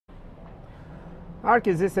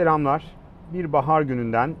Herkese selamlar. Bir bahar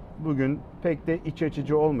gününden bugün pek de iç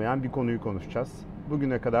açıcı olmayan bir konuyu konuşacağız.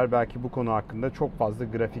 Bugüne kadar belki bu konu hakkında çok fazla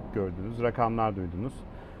grafik gördünüz, rakamlar duydunuz.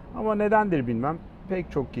 Ama nedendir bilmem,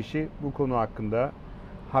 pek çok kişi bu konu hakkında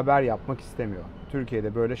haber yapmak istemiyor.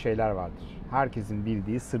 Türkiye'de böyle şeyler vardır. Herkesin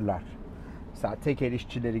bildiği sırlar. Mesela tekel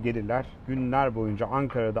işçileri gelirler, günler boyunca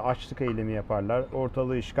Ankara'da açlık eylemi yaparlar,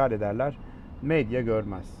 ortalığı işgal ederler, medya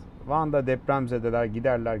görmez. Van'da depremzedeler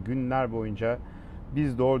giderler, günler boyunca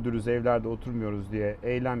biz doğru dürüst evlerde oturmuyoruz diye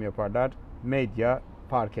eylem yaparlar, medya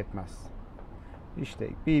fark etmez. İşte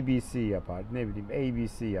BBC yapar, ne bileyim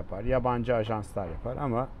ABC yapar, yabancı ajanslar yapar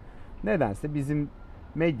ama nedense bizim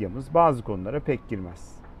medyamız bazı konulara pek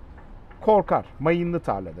girmez. Korkar, mayınlı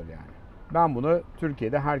tarladır yani. Ben bunu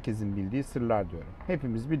Türkiye'de herkesin bildiği sırlar diyorum.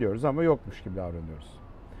 Hepimiz biliyoruz ama yokmuş gibi davranıyoruz.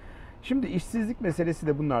 Şimdi işsizlik meselesi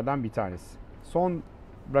de bunlardan bir tanesi. Son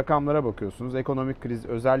rakamlara bakıyorsunuz. Ekonomik kriz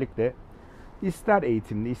özellikle ister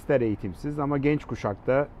eğitimli ister eğitimsiz ama genç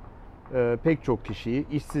kuşakta pek çok kişiyi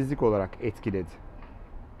işsizlik olarak etkiledi.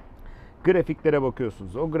 Grafiklere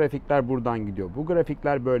bakıyorsunuz. O grafikler buradan gidiyor. Bu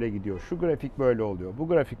grafikler böyle gidiyor. Şu grafik böyle oluyor. Bu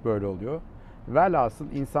grafik böyle oluyor.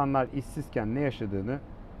 Velhasıl insanlar işsizken ne yaşadığını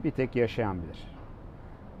bir tek yaşayan bilir.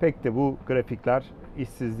 Pek de bu grafikler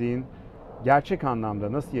işsizliğin gerçek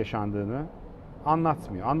anlamda nasıl yaşandığını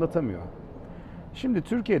anlatmıyor, anlatamıyor. Şimdi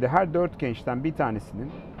Türkiye'de her 4 gençten bir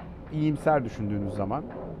tanesinin, iyimser düşündüğünüz zaman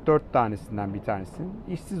 4 tanesinden bir tanesinin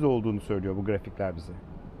işsiz olduğunu söylüyor bu grafikler bize.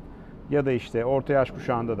 Ya da işte orta yaş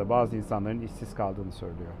kuşağında da bazı insanların işsiz kaldığını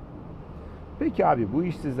söylüyor. Peki abi bu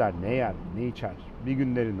işsizler ne yer, ne içer, bir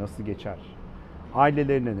günleri nasıl geçer?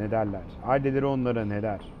 Ailelerine ne derler? Aileleri onlara ne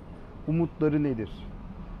der? Umutları nedir?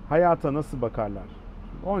 Hayata nasıl bakarlar?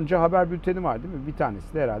 Onca haber bülteni var değil mi? Bir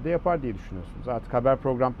tanesi de herhalde yapar diye düşünüyorsunuz. Artık haber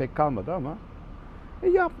program pek kalmadı ama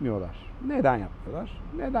yapmıyorlar. Neden yapmıyorlar?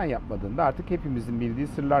 Neden yapmadığını da artık hepimizin bildiği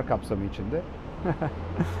sırlar kapsamı içinde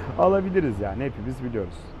alabiliriz yani. Hepimiz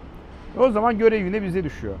biliyoruz. O zaman görev yine bize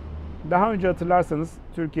düşüyor. Daha önce hatırlarsanız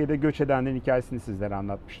Türkiye'de göç edenlerin hikayesini sizlere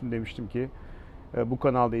anlatmıştım. Demiştim ki bu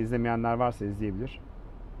kanalda izlemeyenler varsa izleyebilir.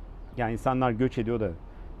 Yani insanlar göç ediyor da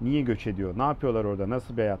niye göç ediyor? Ne yapıyorlar orada?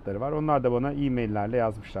 Nasıl bir hayatları var? Onlar da bana e-maillerle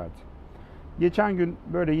yazmışlardı. Geçen gün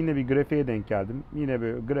böyle yine bir grafiğe denk geldim. Yine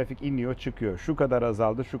böyle grafik iniyor çıkıyor. Şu kadar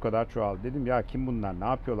azaldı, şu kadar çoğaldı. Dedim ya kim bunlar? Ne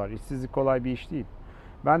yapıyorlar? İşsizlik kolay bir iş değil.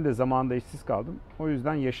 Ben de zamanında işsiz kaldım. O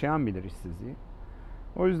yüzden yaşayan bilir işsizliği.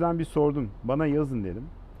 O yüzden bir sordum. Bana yazın dedim.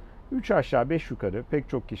 3 aşağı 5 yukarı pek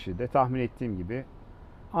çok kişi de tahmin ettiğim gibi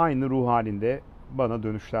aynı ruh halinde bana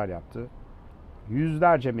dönüşler yaptı.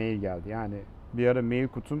 Yüzlerce mail geldi. Yani bir ara mail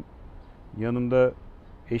kutum yanımda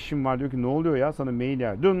eşim var, diyor ki ne oluyor ya sana mail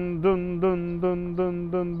yağıyor. Dın dın dın dın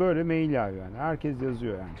dın dın böyle mail yağıyor yani. Herkes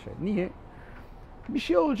yazıyor yani şey. Niye? Bir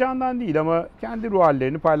şey olacağından değil ama kendi ruh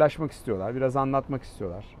hallerini paylaşmak istiyorlar. Biraz anlatmak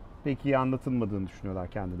istiyorlar. Pek iyi anlatılmadığını düşünüyorlar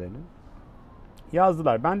kendilerinin.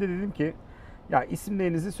 Yazdılar. Ben de dedim ki ya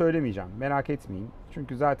isimlerinizi söylemeyeceğim. Merak etmeyin.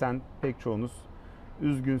 Çünkü zaten pek çoğunuz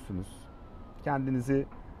üzgünsünüz. Kendinizi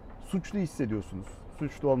suçlu hissediyorsunuz.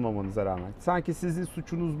 Suçlu olmamanıza rağmen. Sanki sizin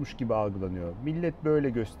suçunuzmuş gibi algılanıyor. Millet böyle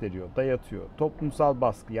gösteriyor, dayatıyor. Toplumsal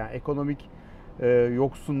baskı yani ekonomik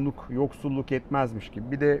yoksulluk yetmezmiş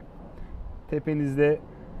gibi. Bir de tepenizde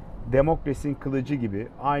demokrasinin kılıcı gibi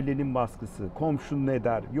ailenin baskısı, komşun ne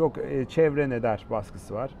der, yok çevre ne der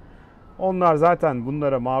baskısı var. Onlar zaten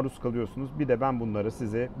bunlara maruz kalıyorsunuz. Bir de ben bunları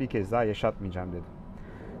size bir kez daha yaşatmayacağım dedim.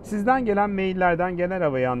 Sizden gelen maillerden genel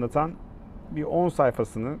havayı anlatan bir 10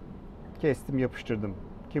 sayfasını kestim, yapıştırdım.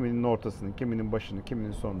 Kiminin ortasını, kiminin başını,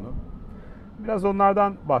 kiminin sonunu. Biraz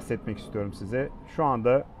onlardan bahsetmek istiyorum size. Şu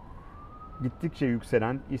anda gittikçe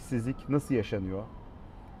yükselen işsizlik nasıl yaşanıyor?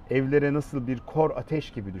 Evlere nasıl bir kor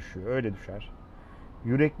ateş gibi düşüyor, öyle düşer.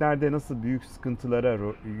 Yüreklerde nasıl büyük sıkıntılara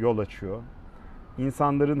yol açıyor?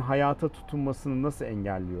 İnsanların hayata tutunmasını nasıl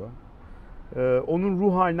engelliyor? Onun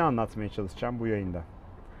ruh halini anlatmaya çalışacağım bu yayında.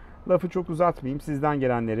 Lafı çok uzatmayayım. Sizden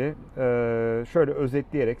gelenleri şöyle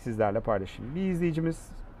özetleyerek sizlerle paylaşayım. Bir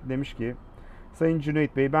izleyicimiz demiş ki Sayın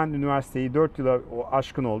Cüneyt Bey, ben üniversiteyi 4 yıla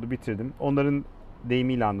aşkın oldu bitirdim. Onların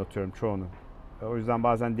deyimiyle anlatıyorum çoğunu. O yüzden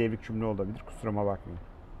bazen devrik cümle olabilir. Kusuruma bakmayın.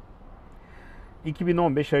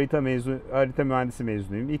 2015 harita mühendisi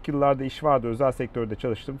mezunuyum. İlk yıllarda iş vardı, özel sektörde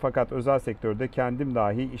çalıştım. Fakat özel sektörde kendim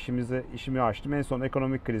dahi işimi açtım. En son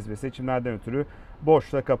ekonomik kriz ve seçimlerden ötürü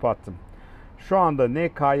borçla kapattım. Şu anda ne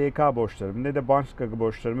KYK borçlarımı ne de banka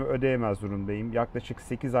borçlarımı ödeyemez durumdayım. Yaklaşık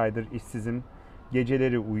 8 aydır işsizim.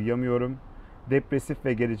 Geceleri uyuyamıyorum. Depresif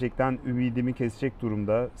ve gelecekten ümidimi kesecek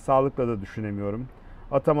durumda. Sağlıkla da düşünemiyorum.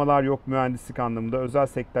 Atamalar yok mühendislik anlamında. Özel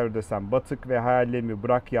sektör desem batık ve hayallerimi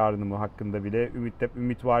bırak yarınımı hakkında bile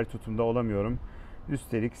ümitvari tutumda olamıyorum.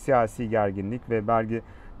 Üstelik siyasi gerginlik ve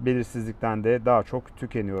belirsizlikten de daha çok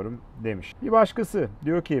tükeniyorum demiş. Bir başkası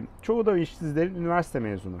diyor ki çoğu da işsizlerin üniversite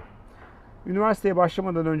mezunu. Üniversiteye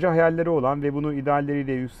başlamadan önce hayalleri olan ve bunu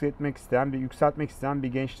idealleriyle yükseltmek isteyen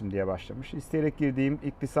bir gençtim diye başlamış. İsteyerek girdiğim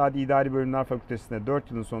İktisadi İdari Bölümler Fakültesi'nde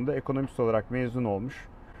 4 yılın sonunda ekonomist olarak mezun olmuş.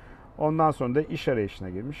 Ondan sonra da iş arayışına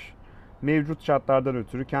girmiş. Mevcut şartlardan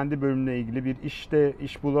ötürü kendi bölümüne ilgili bir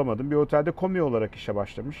iş bulamadım. Bir otelde komi olarak işe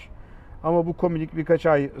başlamış. Ama bu komilik birkaç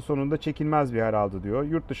ay sonunda çekilmez bir hal aldı diyor.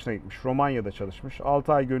 Yurt dışına gitmiş. Romanya'da çalışmış.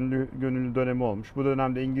 6 ay gönüllü dönemi olmuş. Bu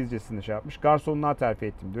dönemde İngilizcesini yapmış. Garsonluğa terfi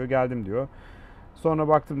ettim diyor. Geldim diyor. Sonra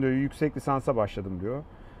baktım diyor yüksek lisansa başladım diyor.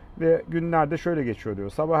 Ve günlerde şöyle geçiyor diyor.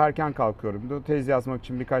 Sabah erken kalkıyorum diyor. Tez yazmak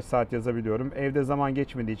için birkaç saat yazabiliyorum. Evde zaman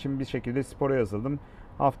geçmediği için bir şekilde spora yazıldım.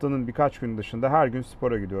 Haftanın birkaç gün dışında her gün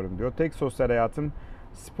spora gidiyorum diyor. Tek sosyal hayatım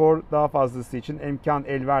spor, daha fazlası için imkan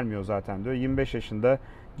el vermiyor zaten diyor. 25 yaşında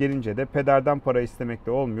gelince de pederden para istemek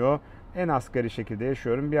de olmuyor. En asgari şekilde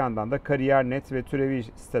yaşıyorum. Bir yandan da Kariyer.net ve türevi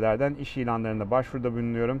sitelerden iş ilanlarına başvuruda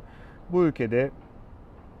bulunuyorum. Bu ülkede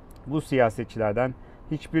bu siyasetçilerden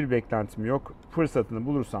hiçbir beklentim yok. Fırsatını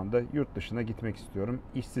bulursam da yurt dışına gitmek istiyorum.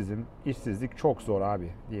 İşsizim. İşsizlik çok zor abi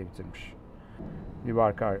diye bitirmiş.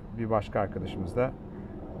 Bir başka arkadaşımız da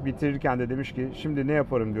bitirirken de demiş ki şimdi ne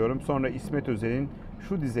yaparım diyorum. Sonra İsmet Özel'in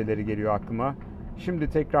şu dizeleri geliyor aklıma. Şimdi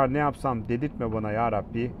tekrar ne yapsam dedirtme bana ya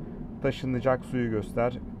Rabbi. Taşınacak suyu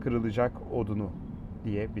göster, kırılacak odunu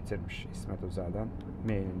diye bitirmiş İsmet Özel'den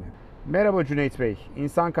mailini. Merhaba Cüneyt Bey.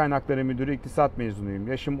 İnsan Kaynakları Müdürü iktisat mezunuyum.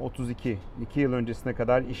 Yaşım 32. 2 yıl öncesine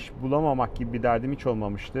kadar iş bulamamak gibi bir derdim hiç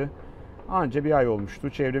olmamıştı. Anca bir ay olmuştu.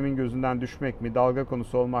 Çevremin gözünden düşmek mi, dalga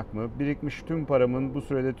konusu olmak mı, birikmiş tüm paramın bu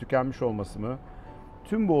sürede tükenmiş olması mı?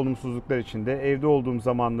 Tüm bu olumsuzluklar içinde evde olduğum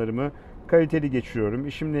zamanlarımı kaliteli geçiriyorum.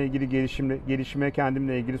 İşimle ilgili gelişime,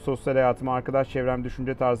 kendimle ilgili sosyal hayatıma, arkadaş çevrem,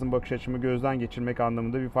 düşünce tarzım, bakış açımı gözden geçirmek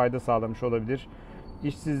anlamında bir fayda sağlamış olabilir.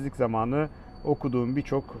 İşsizlik zamanı okuduğum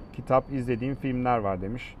birçok kitap, izlediğim filmler var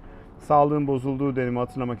demiş. Sağlığım bozulduğu dönemi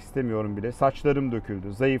hatırlamak istemiyorum bile. Saçlarım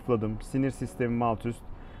döküldü, zayıfladım, sinir sistemim alt üst.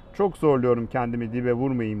 Çok zorluyorum kendimi dibe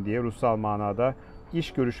vurmayayım diye ruhsal manada.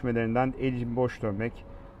 İş görüşmelerinden elim boş dönmek,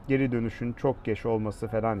 geri dönüşün çok geç olması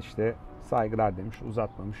falan işte saygılar demiş,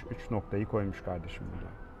 uzatmamış. 3 noktayı koymuş kardeşim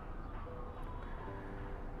burada.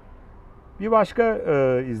 Bir başka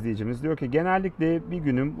izleyicimiz diyor ki genellikle bir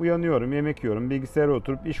günüm uyanıyorum, yemek yiyorum, bilgisayara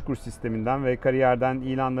oturup işkur sisteminden ve kariyerden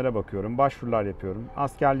ilanlara bakıyorum, başvurular yapıyorum.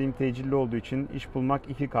 Askerliğim tecilli olduğu için iş bulmak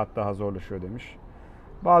 2 kat daha zorlaşıyor demiş.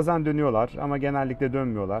 Bazen dönüyorlar ama genellikle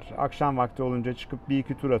dönmüyorlar. Akşam vakti olunca çıkıp bir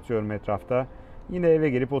iki tur atıyorum etrafta. Yine eve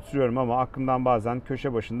gelip oturuyorum ama aklımdan bazen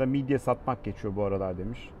köşe başında midye satmak geçiyor bu aralar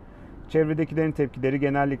demiş. Çevredekilerin tepkileri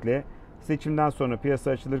genellikle seçimden sonra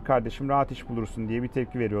piyasa açılır kardeşim rahat iş bulursun diye bir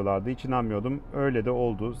tepki veriyorlardı. Hiç inanmıyordum. Öyle de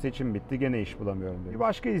oldu. Seçim bitti gene iş bulamıyorum dedi. Bir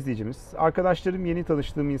başka izleyicimiz. Arkadaşlarım yeni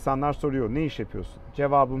tanıştığım insanlar soruyor ne iş yapıyorsun?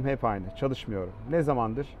 Cevabım hep aynı. Çalışmıyorum. Ne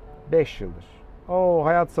zamandır? 5 yıldır. Oo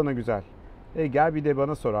hayat sana güzel. Gel bir de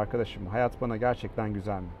bana sor arkadaşım. Hayat bana gerçekten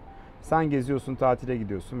güzel mi? Sen geziyorsun, tatile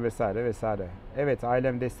gidiyorsun vesaire vesaire. Evet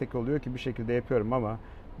ailem destek oluyor ki bir şekilde yapıyorum ama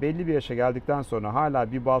belli bir yaşa geldikten sonra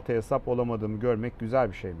hala bir baltaya sap olamadığımı görmek güzel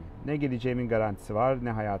bir şey mi? Ne geleceğimin garantisi var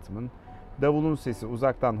ne hayatımın. Davulun sesi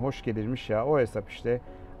uzaktan hoş gelirmiş ya o hesap işte.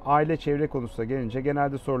 Aile çevre konusuna gelince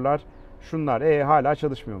genelde sorular şunlar. Hala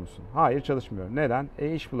çalışmıyor musun? Hayır çalışmıyorum. Neden?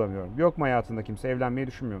 İş bulamıyorum. Yok mu hayatında kimse? Evlenmeyi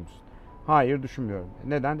düşünmüyor musun? Hayır düşünmüyorum.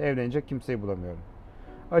 Neden? Evlenecek kimseyi bulamıyorum.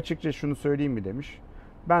 Açıkça şunu söyleyeyim mi demiş.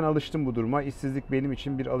 Ben alıştım bu duruma. İşsizlik benim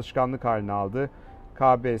için bir alışkanlık haline aldı.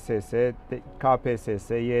 KPSS,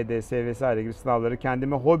 YDS vesaire gibi sınavları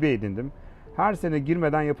kendime hobi edindim. Her sene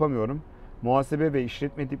girmeden yapamıyorum. Muhasebe ve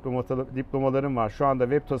işletme diplomalarım var. Şu anda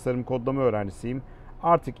web tasarım kodlama öğrencisiyim.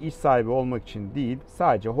 Artık iş sahibi olmak için değil,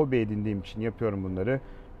 sadece hobi edindiğim için yapıyorum bunları.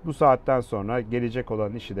 Bu saatten sonra gelecek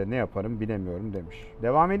olan işi de ne yaparım bilemiyorum demiş.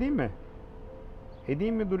 Devam edeyim mi?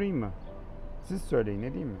 Edeyim mi durayım mı? Siz söyleyin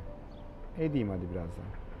edeyim mi? Edeyim hadi birazdan.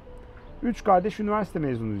 3 kardeş üniversite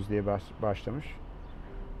mezunuyuz diye başlamış.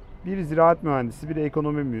 Bir ziraat mühendisi, bir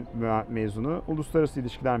ekonomi mezunu, uluslararası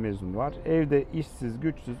ilişkiler mezunu var. Evde işsiz,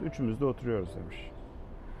 güçsüz, üçümüz de oturuyoruz demiş.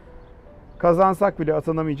 Kazansak bile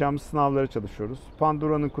atanamayacağımız sınavlara çalışıyoruz.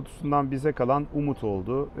 Pandora'nın kutusundan bize kalan umut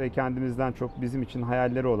oldu ve kendimizden çok bizim için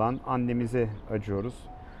hayalleri olan annemize acıyoruz.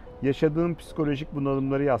 Yaşadığım psikolojik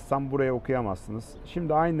bunalımları yazsam buraya okuyamazsınız.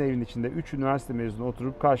 Şimdi aynı evin içinde 3 üniversite mezunu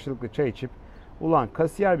oturup karşılıklı çay içip ulan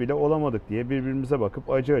kasiyer bile olamadık diye birbirimize bakıp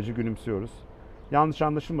acı acı gülümsüyoruz. Yanlış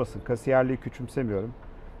anlaşılmasın, kasiyerliği küçümsemiyorum.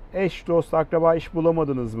 Eş, dost, akraba iş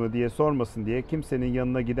bulamadınız mı diye sormasın diye kimsenin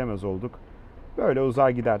yanına gidemez olduk. Böyle uzar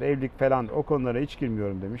gider, evlilik falan o konulara hiç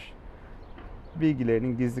girmiyorum demiş.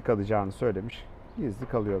 Bilgilerinin gizli kalacağını söylemiş. Gizli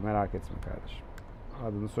kalıyor, merak etme kardeşim.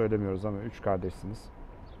 Adını söylemiyoruz ama 3 kardeşsiniz.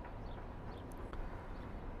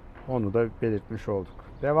 Onu da belirtmiş olduk.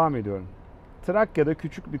 Devam ediyorum. Trakya'da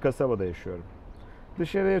küçük bir kasabada yaşıyorum.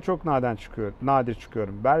 Dışarıya çok nadir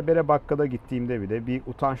çıkıyorum. Berbere, bakkala gittiğimde bile bir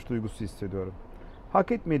utanç duygusu hissediyorum.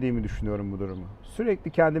 Hak etmediğimi düşünüyorum bu durumu.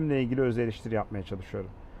 Sürekli kendimle ilgili öz eleştiri yapmaya çalışıyorum.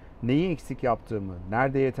 Neyi eksik yaptığımı,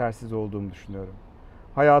 nerede yetersiz olduğumu düşünüyorum.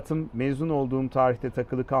 Hayatım mezun olduğum tarihte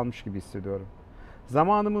takılı kalmış gibi hissediyorum.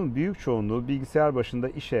 Zamanımın büyük çoğunluğu bilgisayar başında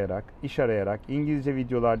iş arayarak, İngilizce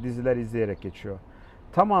videolar, diziler izleyerek geçiyor.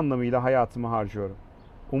 Tam anlamıyla hayatımı harcıyorum.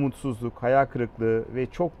 Umutsuzluk, hayal kırıklığı ve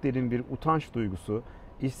çok derin bir utanç duygusu,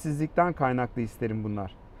 işsizlikten kaynaklı hislerim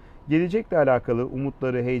bunlar. Gelecekle alakalı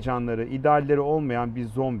umutları, heyecanları, idealleri olmayan bir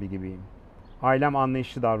zombi gibiyim. Ailem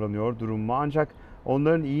anlayışlı davranıyor durumuma, ancak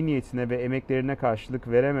onların iyi niyetine ve emeklerine karşılık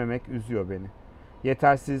verememek üzüyor beni.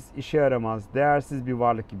 Yetersiz, işe yaramaz, değersiz bir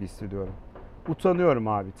varlık gibi hissediyorum. Utanıyorum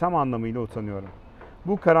abi, tam anlamıyla utanıyorum.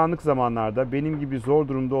 Bu karanlık zamanlarda benim gibi zor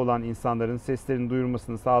durumda olan insanların seslerini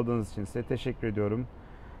duyurmasını sağladığınız için size teşekkür ediyorum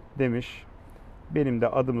demiş. Benim de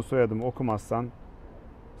adımı soyadımı okumazsan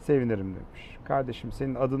sevinirim demiş. Kardeşim,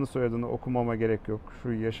 senin adını soyadını okumama gerek yok.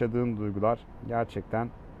 Şu yaşadığın duygular gerçekten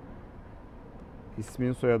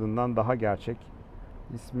ismin soyadından daha gerçek.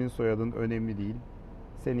 İsmin soyadın önemli değil.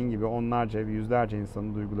 Senin gibi onlarca ve yüzlerce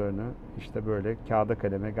insanın duygularını işte böyle kağıda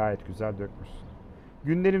kaleme gayet güzel dökmüşsün.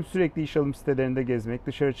 Günlerim sürekli iş alım sitelerinde gezmek,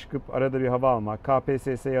 dışarı çıkıp arada bir hava almak,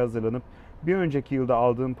 KPSS'ye hazırlanıp bir önceki yılda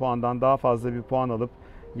aldığım puandan daha fazla bir puan alıp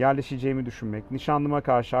yerleşeceğimi düşünmek, nişanlıma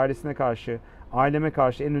karşı, ailesine karşı, aileme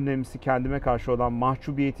karşı, en önemlisi kendime karşı olan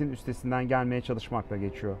mahcubiyetin üstesinden gelmeye çalışmakla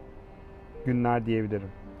geçiyor. Günler diyebilirim.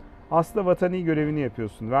 Aslında vatani görevini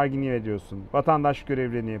yapıyorsun, vergini veriyorsun, vatandaş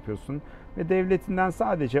görevlerini yapıyorsun ve devletinden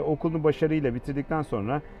sadece okulunu başarıyla bitirdikten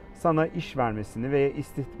sonra sana iş vermesini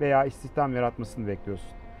veya istihdam yaratmasını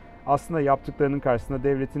bekliyorsun. Aslında yaptıklarının karşısında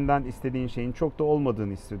devletinden istediğin şeyin çok da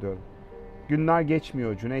olmadığını hissediyorum. Günler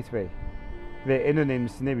geçmiyor Cüneyt Bey. Ve en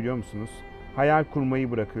önemlisi ne biliyor musunuz? Hayal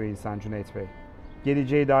kurmayı bırakıyor insan Cüneyt Bey.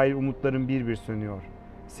 Geleceğe dair umutların bir bir sönüyor.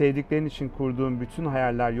 Sevdiklerin için kurduğun bütün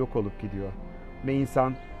hayaller yok olup gidiyor. Ve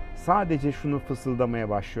insan sadece şunu fısıldamaya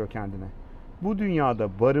başlıyor kendine. Bu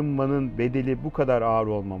dünyada barınmanın bedeli bu kadar ağır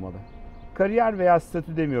olmamalı. Kariyer veya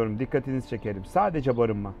statü demiyorum, dikkatinizi çekerim. Sadece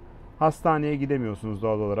barınma. Hastaneye gidemiyorsunuz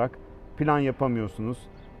doğal olarak, plan yapamıyorsunuz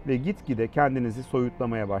ve gitgide kendinizi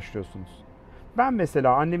soyutlamaya başlıyorsunuz. Ben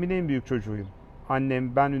mesela annemin en büyük çocuğuyum.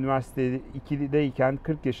 Annem ben üniversite 2'deyken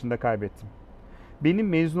 40 yaşında kaybettim. Benim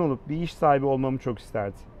mezun olup bir iş sahibi olmamı çok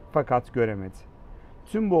isterdi. Fakat göremedi.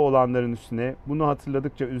 Tüm bu olanların üstüne bunu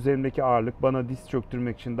hatırladıkça üzerimdeki ağırlık bana diz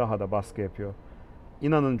çöktürmek için daha da baskı yapıyor.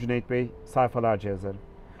 İnanın Cüneyt Bey, sayfalarca yazarım.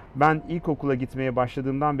 Ben ilkokula gitmeye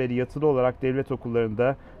başladığımdan beri yatılı olarak devlet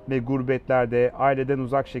okullarında ve gurbetlerde, aileden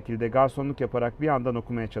uzak şekilde garsonluk yaparak bir yandan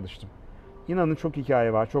okumaya çalıştım. İnanın çok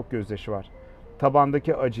hikaye var, çok gözyaşı var.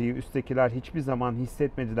 Tabandaki acıyı üsttekiler hiçbir zaman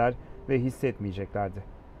hissetmediler ve hissetmeyeceklerdi.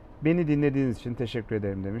 Beni dinlediğiniz için teşekkür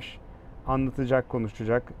ederim demiş. Anlatacak,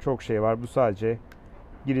 konuşacak çok şey var. Bu sadece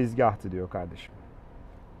girizgahtı diyor kardeşim.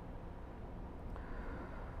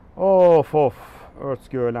 Of of.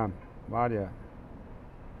 Örtgü ölen. Var ya.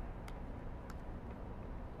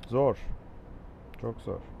 Zor. Çok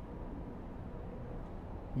zor.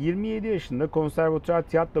 27 yaşında konservatuar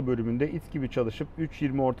tiyatro bölümünde it gibi çalışıp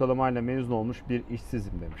 3.20 ortalamayla mezun olmuş bir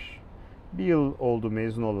işsizim demiş. Bir yıl oldu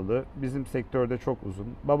mezun olalı. Bizim sektörde çok uzun.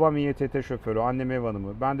 Babam İETT şoförü, annem ev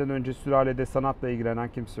hanımı. Benden önce sülalede sanatla ilgilenen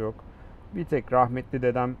kimse yok. Bir tek rahmetli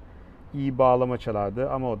dedem iyi bağlama çalardı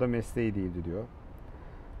ama o da mesleği değildi diyor.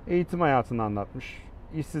 Eğitim hayatını anlatmış.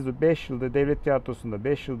 İşsiz 5 yıldır devlet tiyatrosunda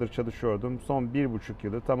 5 yıldır çalışıyordum. Son 1,5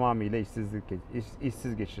 yılı tamamıyla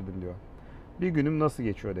işsiz geçirdim diyor. Bir günüm nasıl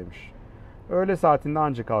geçiyor demiş. Öğle saatinde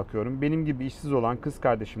anca kalkıyorum. Benim gibi işsiz olan kız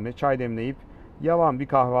kardeşimle çay demleyip yavan bir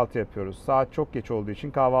kahvaltı yapıyoruz. Saat çok geç olduğu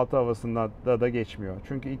için kahvaltı havasında da geçmiyor.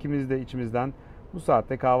 Çünkü ikimiz de içimizden bu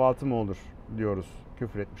saatte kahvaltı mı olur diyoruz.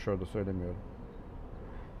 Küfür etmiş, orada söylemiyorum.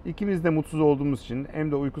 İkimiz de mutsuz olduğumuz için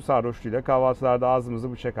hem de uyku sarhoşluğuyla kahvaltılarda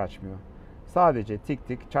ağzımızı bıçak açmıyor. Sadece tik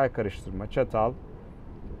tik çay karıştırma, çatal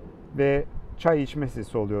ve çay içme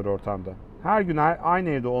sesi oluyor ortamda. Her gün aynı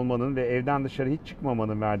evde olmanın ve evden dışarı hiç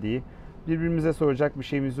çıkmamanın verdiği birbirimize soracak bir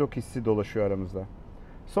şeyimiz yok hissi dolaşıyor aramızda.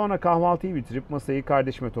 Sonra kahvaltıyı bitirip masayı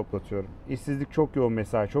kardeşime toplatıyorum. İşsizlik çok yoğun,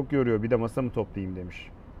 mesai çok yoruyor, bir de masamı toplayayım demiş.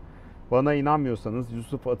 Bana inanmıyorsanız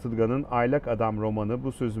Yusuf Atılgan'ın Aylak Adam romanı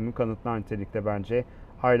bu sözümü kanıtlar nitelikte bence.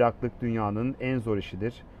 Aylaklık dünyanın en zor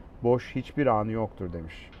işidir. Boş hiçbir anı yoktur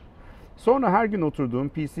demiş. Sonra her gün oturduğum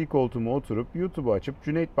PC koltuğuma oturup YouTube'u açıp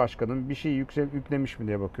Cüneyt Başkan'ın bir şeyi yüklemiş mi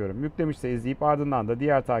diye bakıyorum. Yüklemişse izleyip ardından da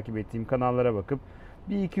diğer takip ettiğim kanallara bakıp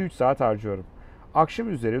bir iki üç saat harcıyorum. Akşam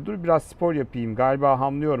üzeri dur biraz spor yapayım galiba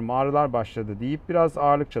hamlıyorum ağrılar başladı deyip biraz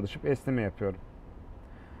ağırlık çalışıp esneme yapıyorum.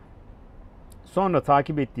 Sonra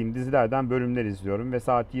takip ettiğim dizilerden bölümler izliyorum ve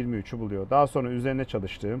saat 23'ü buluyor. Daha sonra üzerine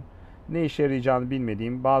çalıştığım, ne işe yarayacağını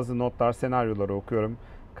bilmediğim bazı notlar, senaryoları okuyorum.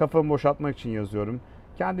 Kafamı boşaltmak için yazıyorum.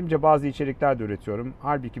 Kendimce bazı içerikler de üretiyorum.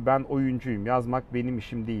 Halbuki ben oyuncuyum, yazmak benim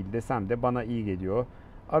işim değil desem de bana iyi geliyor.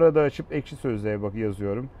 Arada açıp Ekşi Sözlüğe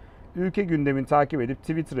yazıyorum. Ülke gündemini takip edip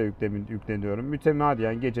Twitter'a yükleniyorum.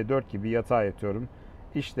 Mütemadiyen gece 4 gibi yatağa yatıyorum.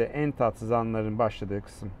 İşte en tatsız anların başladığı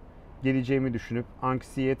kısım. Geleceğimi düşünüp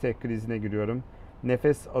anksiyete krizine giriyorum.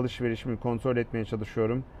 Nefes alışverişimi kontrol etmeye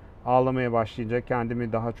çalışıyorum. Ağlamaya başlayınca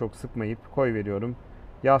kendimi daha çok sıkmayıp koyveriyorum.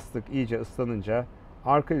 Yastık iyice ıslanınca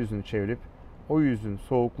arka yüzünü çevirip o yüzün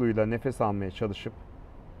soğukluğuyla nefes almaya çalışıp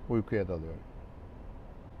uykuya dalıyorum.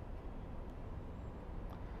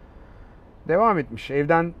 Devam etmiş.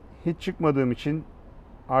 Evden hiç çıkmadığım için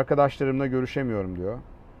arkadaşlarımla görüşemiyorum diyor.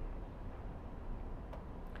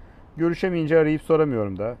 Görüşemeyince arayıp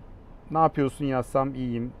soramıyorum da. Ne yapıyorsun yazsam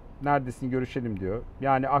iyiyim. Neredesin görüşelim diyor.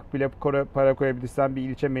 Yani akbile para koyabilirsem bir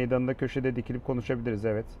ilçe meydanında köşede dikilip konuşabiliriz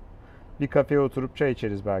evet. Bir kafeye oturup çay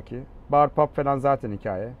içeriz belki. Bar pub falan zaten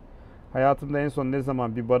hikaye. Hayatımda en son ne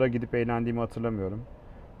zaman bir bara gidip eğlendiğimi hatırlamıyorum.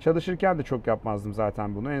 Çalışırken de çok yapmazdım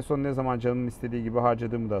zaten bunu. En son ne zaman canımın istediği gibi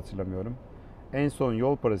harcadığımı da hatırlamıyorum. En son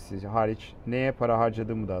yol parası hariç neye para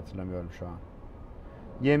harcadığımı da hatırlamıyorum şu an.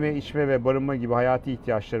 Yeme, içme ve barınma gibi hayati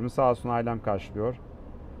ihtiyaçlarımı sağ olsun ailem karşılıyor.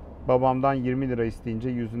 Babamdan 20 lira isteyince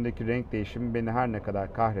yüzündeki renk değişimi beni her ne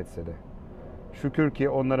kadar kahretse de. Şükür ki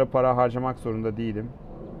onlara para harcamak zorunda değilim.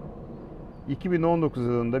 2019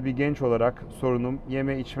 yılında bir genç olarak sorunum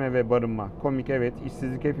yeme, içme ve barınma. Komik evet,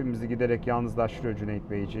 işsizlik hepimizi giderek yalnızlaştırıyor Cüneyt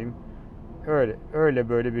Beyciğim. Öyle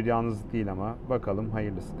böyle bir yalnızlık değil ama bakalım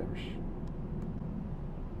hayırlısı demiş.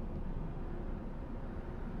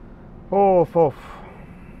 Of of.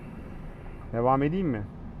 Devam edeyim mi?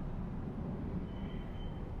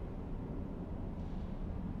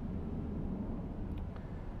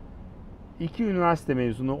 İki üniversite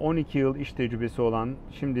mezunu, 12 yıl iş tecrübesi olan,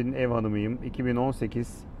 şimdinin ev hanımıyım.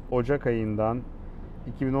 2018 Ocak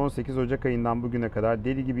ayından bugüne kadar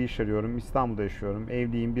deli gibi iş arıyorum. İstanbul'da yaşıyorum.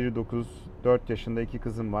 Evliyim, biri 9, 4 yaşında 2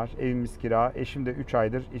 kızım var. Evimiz kira, eşim de 3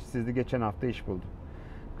 aydır işsizdi. Geçen hafta iş buldu.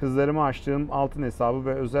 Kızlarıma açtığım altın hesabı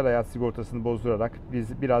ve özel hayat sigortasını bozdurarak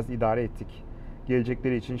biz biraz idare ettik.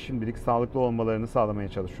 Gelecekleri için şimdilik sağlıklı olmalarını sağlamaya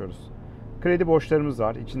çalışıyoruz. Kredi borçlarımız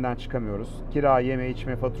var, içinden çıkamıyoruz. Kira, yeme,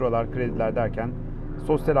 içme, faturalar, krediler derken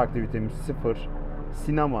sosyal aktivitemiz sıfır.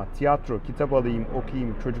 Sinema, tiyatro, kitap alayım,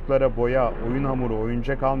 okuyayım, çocuklara boya, oyun hamuru,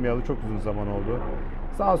 oyuncak almayalı çok uzun zaman oldu.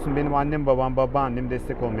 Sağ olsun benim annem, babam, babaannem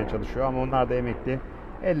destek olmaya çalışıyor ama onlar da emekli.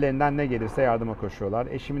 Ellerinden ne gelirse yardıma koşuyorlar.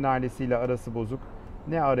 Eşimin ailesiyle arası bozuk.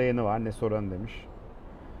 Ne arayanı var ne soranı demiş.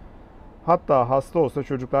 Hatta hasta olsa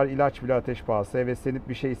çocuklar ilaç bile ateş pahası. Heveslenip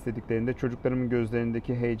bir şey istediklerinde çocuklarımın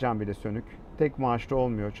gözlerindeki heyecan bile sönük. Tek maaşta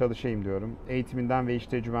olmuyor, çalışayım diyorum. Eğitiminden ve iş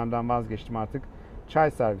tecrübemden vazgeçtim artık.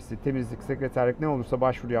 Çay servisi, temizlik, sekreterlik ne olursa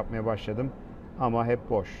başvuru yapmaya başladım. Ama hep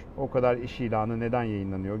boş. O kadar iş ilanı neden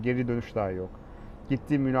yayınlanıyor? Geri dönüş daha yok.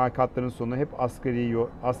 Gittiğim mülakatların sonu hep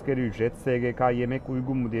asgari ücret, SGK, yemek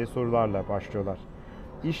uygun mu diye sorularla başlıyorlar.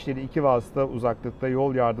 İş yeri 2 vasıta uzaklıkta,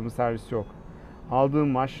 yol yardımı servisi yok. Aldığım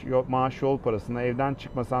maaş yol parasına, evden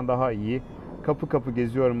çıkmasan daha iyi. Kapı kapı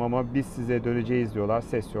geziyorum ama biz size döneceğiz diyorlar,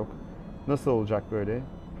 ses yok. Nasıl olacak böyle?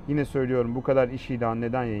 Yine söylüyorum, bu kadar iş ilanı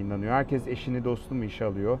neden yayınlanıyor? Herkes eşini dostunu mu işe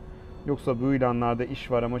alıyor? Yoksa bu ilanlarda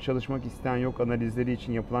iş var ama çalışmak isteyen yok analizleri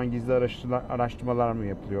için yapılan gizli araştırmalar mı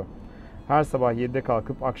yapılıyor? Her sabah 7'de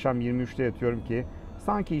kalkıp akşam 23'te yatıyorum ki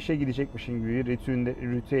sanki işe gidecekmişim gibi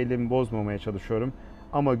ritüelimi bozmamaya çalışıyorum.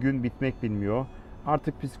 Ama gün bitmek bilmiyor.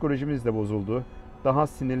 Artık psikolojimiz de bozuldu. Daha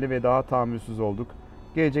sinirli ve daha tahammülsüz olduk.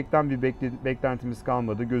 Gelecekten bir beklentimiz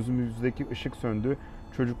kalmadı. Gözümüzdeki ışık söndü.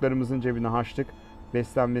 Çocuklarımızın cebine harçlık,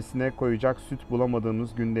 beslenmesine koyacak süt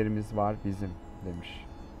bulamadığımız günlerimiz var bizim demiş.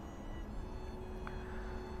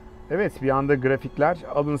 Evet, bir anda grafikler.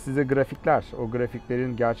 Alın size grafikler. O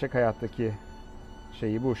grafiklerin gerçek hayattaki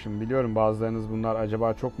şeyi bu. Şimdi biliyorum bazılarınız bunlar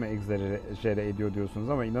acaba çok mu egzajere ediyor diyorsunuz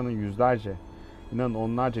ama inanın yüzlerce. İnanın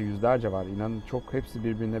onlarca, yüzlerce var. İnanın çok hepsi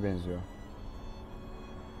birbirine benziyor.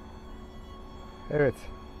 Evet.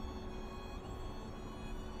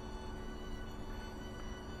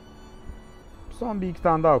 Son bir iki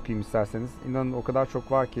tane daha okuyayım isterseniz. İnanın o kadar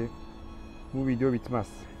çok var ki bu video bitmez.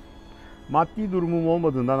 Maddi durumum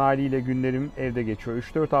olmadığından haliyle günlerim evde geçiyor.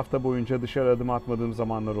 3-4 hafta boyunca dışarı adım atmadığım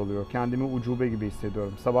zamanlar oluyor. Kendimi ucube gibi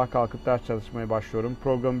hissediyorum. Sabah kalkıp ders çalışmaya başlıyorum.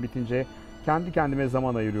 Programı bitince kendi kendime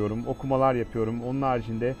zaman ayırıyorum. Okumalar yapıyorum. Onun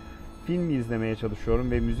haricinde film izlemeye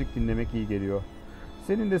çalışıyorum ve müzik dinlemek iyi geliyor.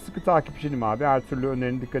 Senin de sıkı takipçinim abi. Her türlü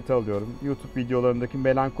önerini dikkate alıyorum. YouTube videolarındaki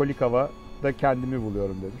melankolik havada kendimi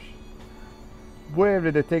buluyorum demiş. Bu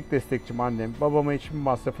evrede tek destekçim annem. Babama hiçbir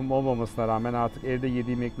masrafım olmamasına rağmen artık evde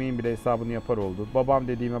yediğim ekmeğin bile hesabını yapar oldu. Babam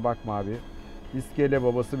dediğime bakma abi. İskele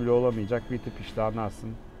babası bile olamayacak bir tip işte, anlarsın.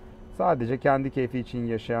 Sadece kendi keyfi için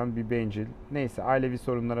yaşayan bir bencil. Neyse, ailevi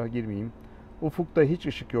sorunlara girmeyeyim. Ufukta hiç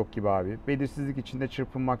ışık yok gibi abi. Belirsizlik içinde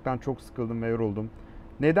çırpınmaktan çok sıkıldım ve yoruldum.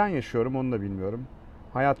 Neden yaşıyorum onu da bilmiyorum.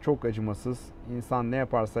 Hayat çok acımasız. İnsan ne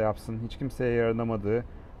yaparsa yapsın hiç kimseye yaranamadığı,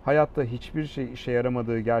 hayatta hiçbir şey işe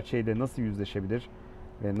yaramadığı gerçeğiyle nasıl yüzleşebilir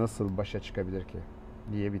ve nasıl başa çıkabilir ki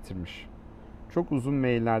diye bitirmiş. Çok uzun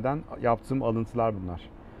maillerden yaptığım alıntılar bunlar.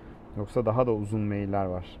 Yoksa daha da uzun mailler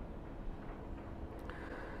var.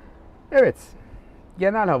 Evet,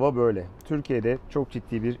 genel hava böyle. Türkiye'de çok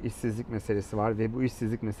ciddi bir işsizlik meselesi var ve bu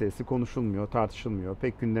işsizlik meselesi konuşulmuyor, tartışılmıyor,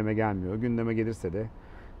 pek gündeme gelmiyor. Gündeme gelirse de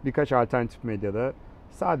birkaç alternatif medyada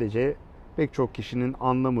sadece pek çok kişinin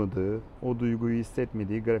anlamadığı, o duyguyu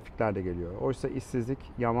hissetmediği grafikler de geliyor. Oysa işsizlik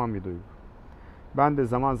yaman bir duygu. Ben de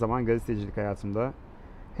zaman zaman gazetecilik hayatımda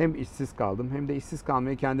hem işsiz kaldım hem de işsiz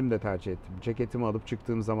kalmayı kendim de tercih ettim. Ceketimi alıp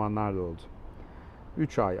çıktığım zamanlar da oldu.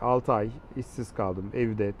 3 ay, 6 ay işsiz kaldım.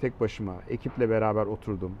 Evde tek başıma, ekiple beraber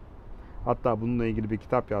oturdum. Hatta bununla ilgili bir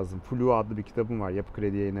kitap yazdım. Flu adlı bir kitabım var. Yapı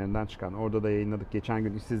Kredi Yayınları'ndan çıkan. Orada da yayınladık. Geçen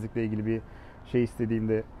gün işsizlikle ilgili bir şey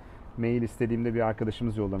istediğimde, mail istediğimde bir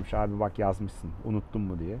arkadaşımız yollamış. Abi bak yazmışsın, unuttun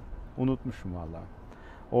mu diye. Unutmuşum vallahi.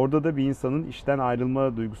 Orada da bir insanın işten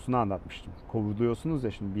ayrılma duygusunu anlatmıştım. Kovuluyorsunuz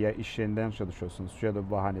ya, şimdi bir iş yerinden çalışıyorsunuz şu ya da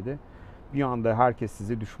bu bahanede. Bir anda herkes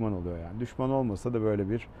size düşman oluyor yani. Düşman olmasa da böyle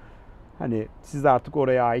bir, hani siz artık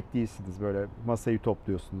oraya ait değilsiniz. Böyle masayı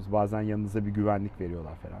topluyorsunuz. Bazen yanınıza bir güvenlik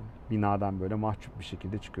veriyorlar falan. Binadan böyle mahcup bir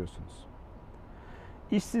şekilde çıkıyorsunuz.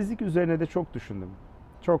 İşsizlik üzerine de çok düşündüm.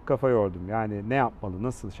 Çok kafa yordum. Yani ne yapmalı,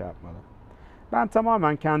 nasıl şey yapmalı. Ben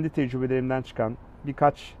tamamen kendi tecrübelerimden çıkan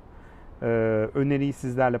birkaç öneriyi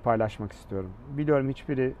sizlerle paylaşmak istiyorum. Biliyorum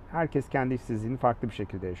herkes kendi işsizliğini farklı bir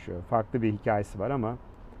şekilde yaşıyor. Farklı bir hikayesi var ama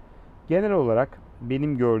genel olarak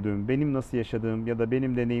benim gördüğüm, benim nasıl yaşadığım ya da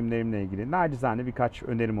benim deneyimlerimle ilgili nacizane birkaç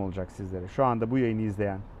önerim olacak sizlere. Şu anda bu yayını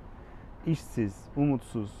izleyen, işsiz,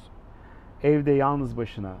 umutsuz, evde yalnız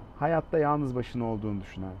başına, hayatta yalnız başına olduğunu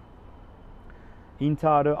düşünen,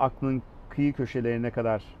 intiharı aklın kıyı köşelerine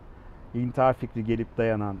kadar intihar fikri gelip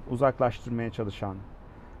dayanan, uzaklaştırmaya çalışan,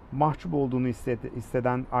 mahcup olduğunu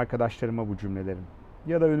hisseden arkadaşlarıma bu cümlelerim.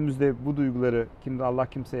 Ya da önümüzde bu duyguları Allah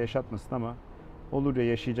kimse yaşatmasın ama olur ya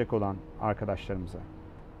yaşayacak olan arkadaşlarımıza.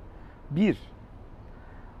 1.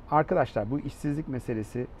 Arkadaşlar, bu işsizlik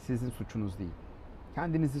meselesi sizin suçunuz değil.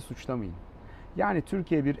 Kendinizi suçlamayın. Yani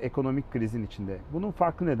Türkiye bir ekonomik krizin içinde. Bunun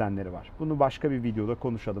farklı nedenleri var. Bunu başka bir videoda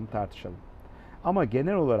konuşalım, tartışalım. Ama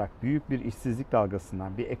genel olarak büyük bir işsizlik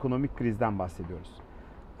dalgasından, bir ekonomik krizden bahsediyoruz.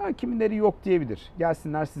 Kimileri yok diyebilir.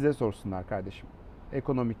 Gelsinler size sorsunlar kardeşim.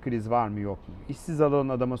 Ekonomik kriz var mı yok mu? İşsiz olan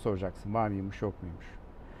adama soracaksın, var mıymış yok muymuş?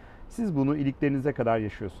 Siz bunu iliklerinize kadar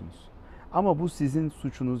yaşıyorsunuz. Ama bu sizin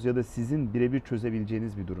suçunuz ya da sizin birebir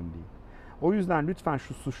çözebileceğiniz bir durum değil. O yüzden lütfen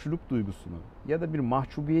şu suçluluk duygusunu ya da bir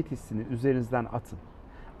mahcubiyet hissini üzerinizden atın.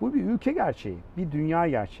 Bu bir ülke gerçeği, bir dünya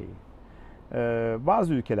gerçeği.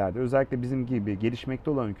 Bazı ülkelerde, özellikle bizim gibi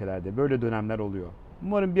gelişmekte olan ülkelerde böyle dönemler oluyor.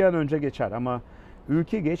 Umarım bir an önce geçer ama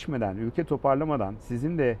ülke geçmeden, ülke toparlamadan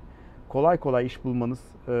sizin de kolay kolay iş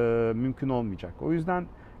bulmanız mümkün olmayacak. O yüzden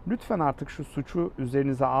lütfen artık şu suçu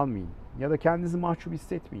üzerinize almayın ya da kendinizi mahcup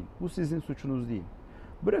hissetmeyin. Bu sizin suçunuz değil.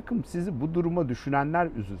 Bırakın sizi bu duruma düşünenler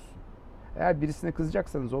üzülsün. Eğer birisine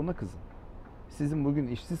kızacaksanız ona kızın. Sizin bugün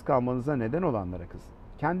işsiz kalmanıza neden olanlara kızın.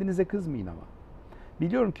 Kendinize kızmayın ama.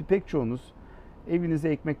 Biliyorum ki pek çoğunuz evinize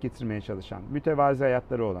ekmek getirmeye çalışan, mütevazi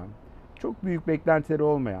hayatları olan, çok büyük beklentileri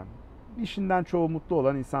olmayan, işinden çoğu mutlu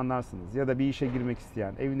olan insanlarsınız. Ya da bir işe girmek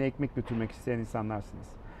isteyen, evine ekmek götürmek isteyen insanlarsınız.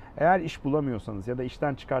 Eğer iş bulamıyorsanız ya da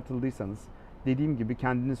işten çıkartıldıysanız, dediğim gibi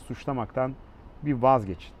kendinizi suçlamaktan bir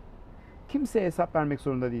vazgeçin. Kimseye hesap vermek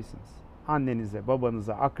zorunda değilsiniz. Annenize,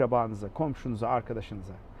 babanıza, akrabanıza, komşunuza,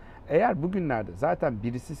 arkadaşınıza. Eğer bugünlerde zaten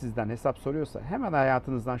birisi sizden hesap soruyorsa hemen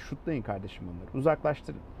hayatınızdan şutlayın kardeşim onları.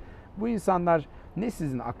 Uzaklaştırın. Bu insanlar ne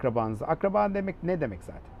sizin akrabanız? Akraba demek ne demek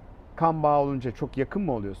zaten? Kan bağı olunca çok yakın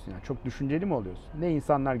mı oluyorsun yani? Çok düşünceli mi oluyorsun? Ne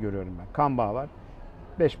insanlar görüyorum ben. Kan bağı var.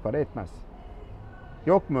 5 para etmez.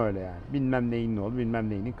 Yok mu öyle yani? Bilmem neyin oğlu, bilmem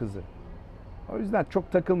neyinin kızı. O yüzden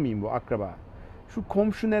çok takılmayın bu akraba. Şu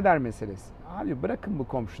komşu ne der meselesi. Abi bırakın bu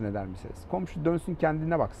komşu ne der meselesi. Komşu dönsün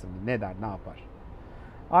kendine baksın. Ne der, ne yapar.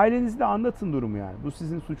 Ailenizde anlatın durumu yani. Bu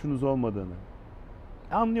sizin suçunuz olmadığını.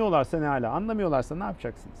 Anlıyorlarsa ne hala, anlamıyorlarsa ne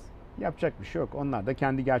yapacaksınız? Yapacak bir şey yok. Onlar da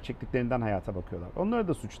kendi gerçekliklerinden hayata bakıyorlar. Onları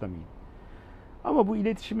da suçlamayın. Ama bu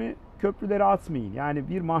iletişimi köprülere atmayın. Yani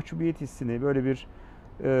bir mahcubiyet hissini, böyle bir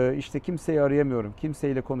işte kimseyi arayamıyorum,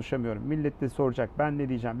 kimseyle konuşamıyorum. Millet de soracak, ben ne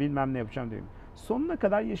diyeceğim, bilmem ne yapacağım diyorum. Sonuna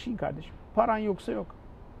kadar yaşayın kardeşim. Paran yoksa yok.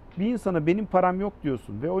 Bir insana benim param yok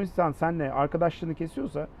diyorsun ve o insan seninle arkadaşlığını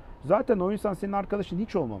kesiyorsa zaten o insan senin arkadaşın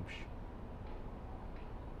hiç olmamış.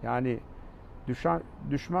 Yani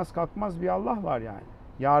düşmez kalkmaz bir Allah var yani.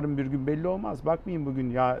 Yarın bir gün belli olmaz. Bakmayın bugün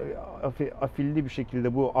ya afilli bir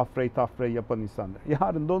şekilde bu afrayı tafrayı yapan insanlar.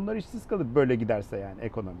 Yarın da onlar işsiz kalır böyle giderse yani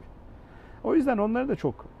ekonomi. O yüzden onları da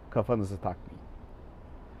çok kafanızı takmayın.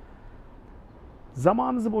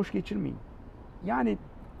 Zamanınızı boş geçirmeyin. Yani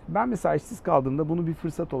ben mesela işsiz kaldığımda bunu bir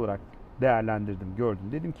fırsat olarak değerlendirdim, gördüm.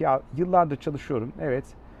 Dedim ki ya yıllardır çalışıyorum. Evet,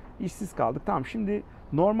 işsiz kaldık. Tamam şimdi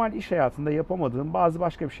normal iş hayatında yapamadığım bazı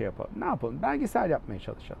başka bir şey yapalım. Ne yapalım? Belgesel yapmaya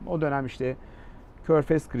çalışalım. O dönem işte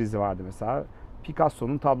Körfez krizi vardı mesela.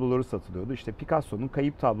 Picasso'nun tabloları satılıyordu. İşte Picasso'nun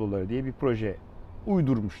kayıp tabloları diye bir proje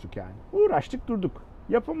uydurmuştuk yani. Uğraştık durduk.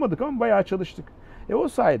 Yapamadık ama bayağı çalıştık. O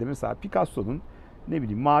sayede mesela Picasso'nun ne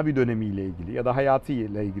bileyim mavi dönemiyle ilgili ya da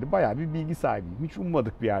hayatıyla ilgili bayağı bir bilgi sahibiyim. Hiç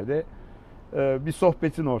ummadık bir yerde bir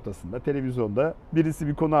sohbetin ortasında, televizyonda birisi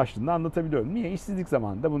bir konu açtığında anlatabiliyorum. Niye? İşsizlik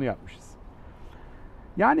zamanında bunu yapmışız.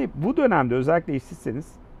 Yani bu dönemde özellikle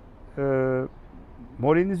işsizseniz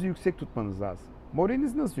moralinizi yüksek tutmanız lazım.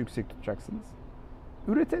 Moralinizi nasıl yüksek tutacaksınız?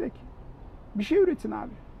 Üreterek. Bir şey üretin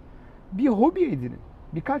abi. Bir hobi edinin.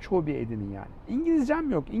 Birkaç hobi edinin yani.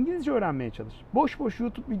 İngilizcem yok. İngilizce öğrenmeye çalış. Boş boş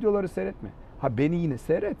YouTube videoları seyretme. Ha beni yine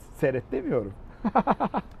seyret. Seyret demiyorum.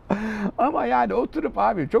 Ama yani oturup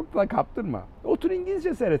abi çok da kaptırma. Otur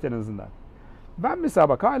İngilizce seyret en azından. Ben mesela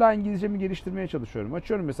bak hala İngilizcemi geliştirmeye çalışıyorum.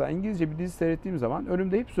 Açıyorum mesela İngilizce bir dizi seyrettiğim zaman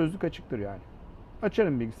önümde hep sözlük açıktır yani.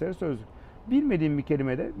 Açarım bilgisayarı sözlük. Bilmediğim bir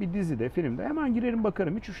kelimede bir dizide, filmde hemen girerim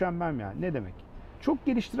bakarım. Hiç üşenmem yani. Ne demek? Çok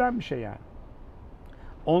geliştiren bir şey yani.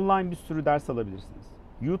 Online bir sürü ders alabilirsiniz.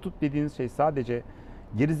 YouTube dediğiniz şey sadece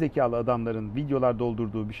gerizekalı adamların videolar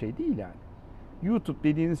doldurduğu bir şey değil yani. YouTube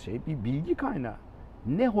dediğiniz şey bir bilgi kaynağı.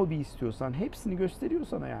 Ne hobi istiyorsan hepsini gösteriyor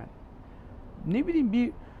sana yani. Ne bileyim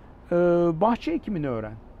bir bahçe ekimini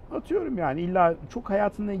öğren. Atıyorum yani illa çok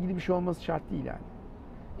hayatınla ilgili bir şey olması şart değil yani.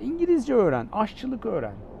 İngilizce öğren, aşçılık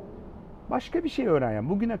öğren. Başka bir şey öğren yani.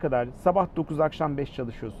 Bugüne kadar sabah 9 akşam 5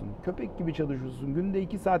 çalışıyorsun. Köpek gibi çalışıyorsun. Günde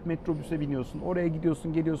 2 saat metrobüse biniyorsun. Oraya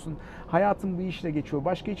gidiyorsun geliyorsun. Hayatın bu işle geçiyor.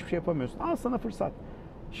 Başka hiçbir şey yapamıyorsun. Al sana fırsat.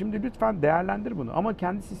 Şimdi lütfen değerlendir bunu. Ama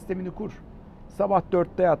kendi sistemini kur. Sabah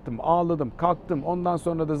 4'te yattım, ağladım, kalktım. Ondan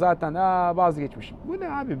sonra da zaten vazgeçmişim. Bu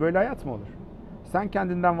ne abi? Böyle hayat mı olur? Sen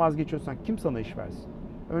kendinden vazgeçiyorsan kim sana iş versin?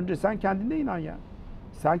 Önce sen kendine inan ya.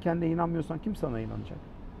 Sen kendine inanmıyorsan kim sana inanacak?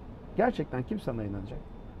 Gerçekten kim sana inanacak?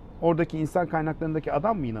 Oradaki insan kaynaklarındaki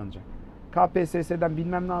adam mı inanacak? KPSS'den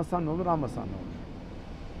bilmem ne alsan ne olur, almasan ne olur?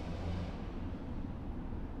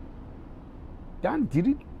 Yani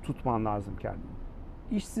diri tutman lazım kendini.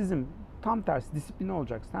 İşsizim, tam tersi disipline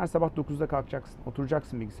olacaksın. Her sabah 9'da kalkacaksın,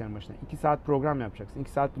 oturacaksın bilgisayarın başına. 2 saat program yapacaksın,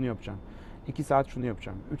 2 saat bunu yapacaksın. 2 saat şunu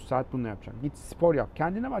yapacağım, 3 saat bunu yapacağım. Git spor yap,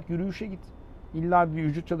 kendine bak, yürüyüşe git. İlla bir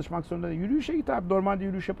vücut çalışmak zorunda değil. Yürüyüşe git abi, normalde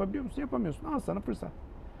yürüyüş yapabiliyor musun? Yapamıyorsun, al sana fırsat.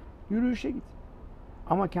 Yürüyüşe git.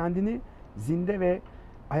 Ama kendini zinde ve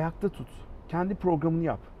ayakta tut. Kendi programını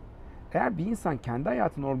yap. Eğer bir insan kendi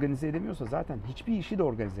hayatını organize edemiyorsa zaten hiçbir işi de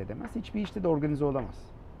organize edemez. Hiçbir işte de organize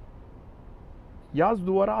olamaz. Yaz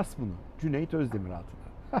duvara as bunu. Cüneyt Özdemir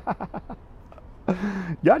altına.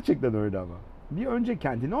 Gerçekten öyle ama. Bir önce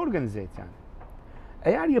kendini organize et yani.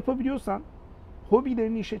 Eğer yapabiliyorsan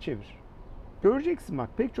hobilerini işe çevir. Göreceksin bak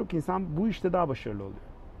pek çok insan bu işte daha başarılı oluyor.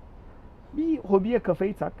 Bir hobiye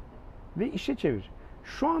kafayı tak ve işe çevir.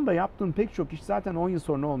 Şu anda yaptığın pek çok iş zaten 10 yıl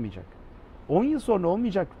sonra olmayacak. 10 yıl sonra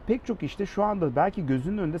olmayacak pek çok işte şu anda belki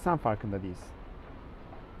gözünün önünde sen farkında değilsin.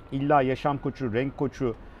 İlla yaşam koçu, renk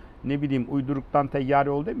koçu, ne bileyim uyduruktan teyyare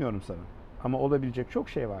ol demiyorum sana. Ama olabilecek çok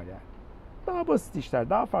şey var yani. Daha basit işler,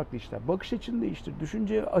 daha farklı işler. Bakış açını değiştir,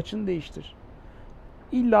 düşünce açını değiştir.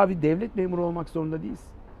 İlla bir devlet memuru olmak zorunda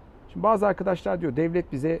değilsin. Şimdi bazı arkadaşlar diyor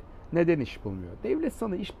devlet bize neden iş bulmuyor? Devlet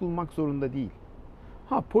sana iş bulmak zorunda değil.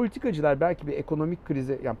 Ha politikacılar belki bir ekonomik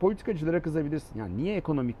krize, yani politikacılara kızabilirsin. Yani niye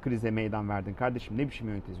ekonomik krize meydan verdin kardeşim, ne biçim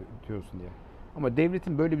yönetiyorsun diye. Ama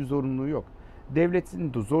devletin böyle bir zorunluluğu yok.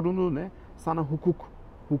 Devletin de zorunluluğu ne? Sana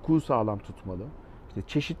hukuku sağlam tutmalı. İşte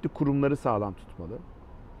çeşitli kurumları sağlam tutmalı.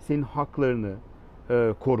 Senin haklarını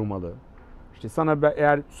korumalı. İşte sana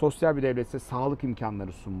eğer sosyal bir devletse sağlık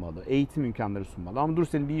imkanları sunmalı, eğitim imkanları sunmalı. Ama dur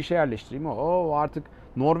seni bir işe yerleştireyim. O artık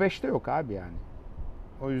Norveç'te yok abi yani.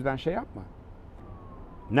 O yüzden şey yapma.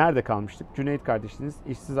 Nerede kalmıştık? Cüneyt kardeşiniz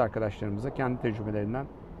işsiz arkadaşlarımıza kendi tecrübelerinden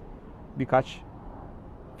birkaç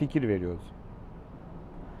fikir veriyordu.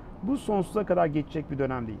 Bu sonsuza kadar geçecek bir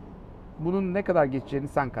dönem değil. Bunun ne kadar geçeceğini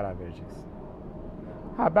sen karar vereceksin.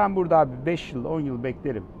 Ben burada abi 5 yıl, 10 yıl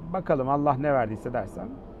beklerim. Bakalım Allah ne verdiyse dersen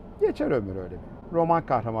geçer ömür öyle bir. Roman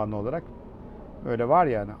kahramanı olarak böyle var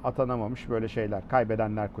ya hani atanamamış böyle şeyler.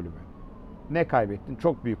 Kaybedenler kulübü. Ne kaybettin?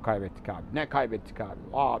 Çok büyük kaybettik abi. Ne kaybettik abi?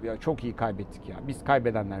 Abi ya çok iyi kaybettik ya. Biz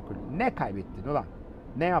kaybedenler kulübü. Ne kaybettin ulan?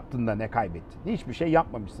 Ne yaptın da ne kaybettin? Hiçbir şey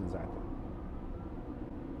yapmamışsın zaten.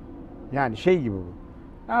 Yani şey gibi bu.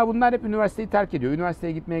 Bunlar hep üniversiteyi terk ediyor.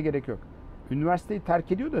 Üniversiteye gitmeye gerek yok. Üniversiteyi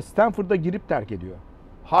terk ediyor da Stanford'a girip terk ediyor.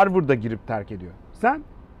 Harvard'a girip terk ediyor. Sen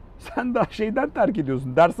daha şeyden terk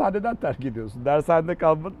ediyorsun. Dershaneden terk ediyorsun. Dershanede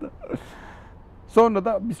kalmadı. Sonra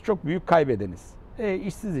da biz çok büyük kaybedeniz.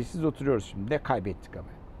 İşsiz oturuyoruz şimdi. Ne kaybettik ama.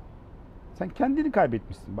 Sen kendini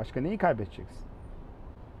kaybetmişsin. Başka neyi kaybedeceksin?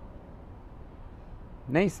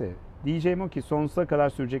 Neyse. Diyeceğim o ki sonsuza kadar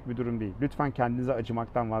sürecek bir durum değil. Lütfen kendinize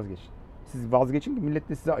acımaktan vazgeçin. Siz vazgeçin ki millet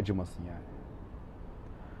de size acımasın yani.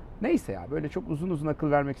 Neyse ya böyle çok uzun uzun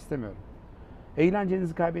akıl vermek istemiyorum.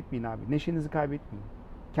 Eğlencenizi kaybetmeyin abi. Neşenizi kaybetmeyin.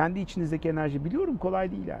 Kendi içinizdeki enerji biliyorum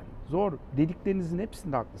kolay değil yani. Zor. Dediklerinizin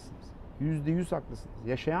hepsinde haklısınız. %100 haklısınız.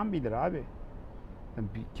 Yaşayan bilir abi. Yani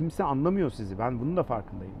kimse anlamıyor sizi. Ben bunun da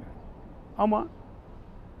farkındayım yani. Ama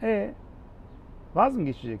vaz mı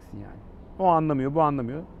geçeceksin yani? O anlamıyor, bu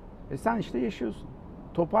anlamıyor. Sen işte yaşıyorsun.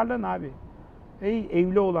 Toparlan abi. Ey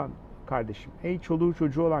evli olan kardeşim. Ey çoluğu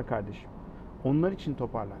çocuğu olan kardeşim. Onlar için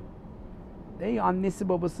toparlan. Ey annesi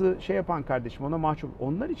babası şey yapan kardeşim ona mahcup.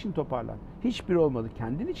 Onlar için toparlan. Hiçbir olmadı.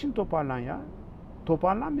 Kendin için toparlan ya.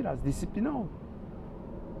 Toparlan biraz. Disipline ol.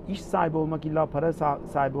 İş sahibi olmak illa para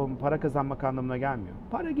sahibi olmak, para kazanmak anlamına gelmiyor.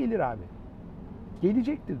 Para gelir abi.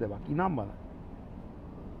 Gelecektir de bak inan bana.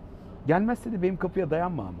 Gelmezse de benim kapıya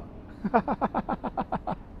dayanma ama.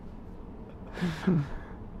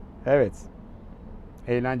 Evet.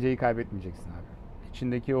 Eğlenceyi kaybetmeyeceksin abi.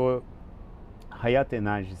 İçindeki o hayat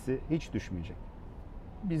enerjisi hiç düşmeyecek.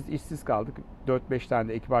 Biz işsiz kaldık. 4-5 tane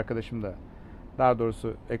de ekip arkadaşım da daha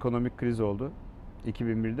doğrusu ekonomik kriz oldu.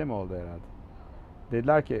 2001'de mi oldu herhalde?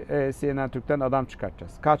 Dediler ki CNN Türk'ten adam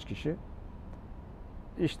çıkartacağız. Kaç kişi?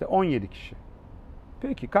 İşte 17 kişi.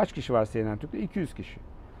 Peki kaç kişi var CNN Türk'te? 200 kişi.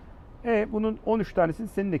 Bunun 13 tanesini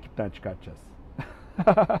senin ekipten çıkartacağız.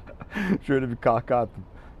 Şöyle bir kahkaha attım.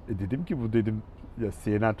 Dedim ki bu dedim ya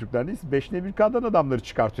CNN Türk'ten değil 5N1K'dan adamları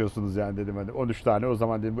çıkartıyorsunuz yani dedim. Hani 13 tane o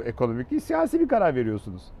zaman dedim bu ekonomik değil siyasi bir karar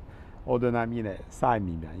veriyorsunuz. O dönem yine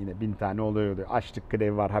saymayayım yani yine 1000 tane oluyor. Açlık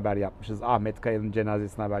grevi var haber yapmışız. Ahmet Kaya'nın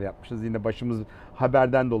cenazesine haber yapmışız. Yine başımız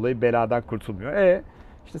haberden dolayı beladan kurtulmuyor.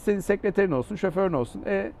 İşte senin sekreterin olsun, şoförün olsun.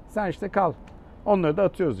 Sen işte kal. Onları da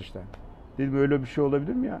atıyoruz işte. Dedim öyle bir şey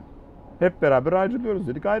olabilir mi ya? Hep beraber ayrılıyoruz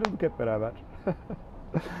dedik. Ayrıldık hep beraber.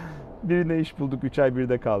 Birine iş bulduk 3 ay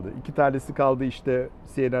birde kaldı. 2 tanesi kaldı işte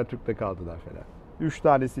CNN Türk'te kaldılar falan. 3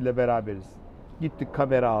 tanesiyle beraberiz. Gittik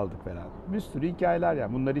kamera aldık beraber. Bir sürü hikayeler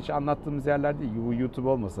yani. Bunları hiç anlattığımız yerler değil. Bu YouTube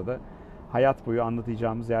olmasa da hayat boyu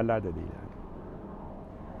anlatacağımız yerler de değil yani.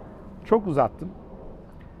 Çok uzattım.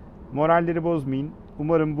 Moralleri bozmayın.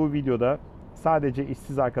 Umarım bu videoda sadece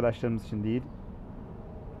işsiz arkadaşlarımız için değil,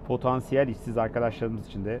 potansiyel işsiz arkadaşlarımız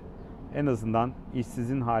için de en azından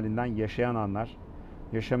işsizin halinden yaşayanlar,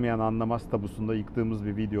 yaşamayan anlamaz tabusunda yıktığımız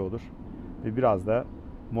bir video olur. Ve biraz da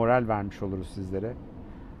moral vermiş oluruz sizlere.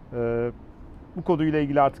 Bu konuyla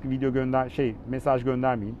ilgili artık mesaj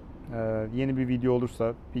göndermeyin. Yeni bir video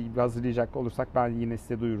olursa, bir hazırlayacak olursak ben yine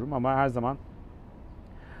size duyururum ama her zaman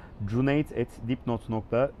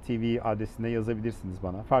cuneyt@dipnot.tv adresinde yazabilirsiniz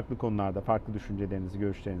bana. Farklı konularda, farklı düşüncelerinizi,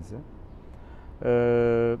 görüşlerinizi.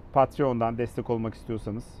 Patreon'dan destek olmak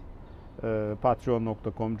istiyorsanız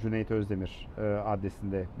patreon.com Cüneyt Özdemir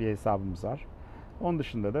adresinde bir hesabımız var. Onun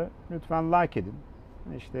dışında da lütfen like edin.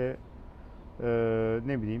 İşte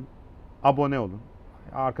ne bileyim abone olun.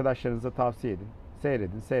 Arkadaşlarınıza tavsiye edin.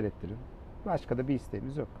 Seyredin, seyrettirin. Başka da bir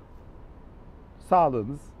isteğimiz yok.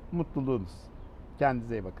 Sağlığınız, mutluluğunuz.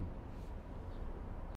 Kendinize iyi bakın.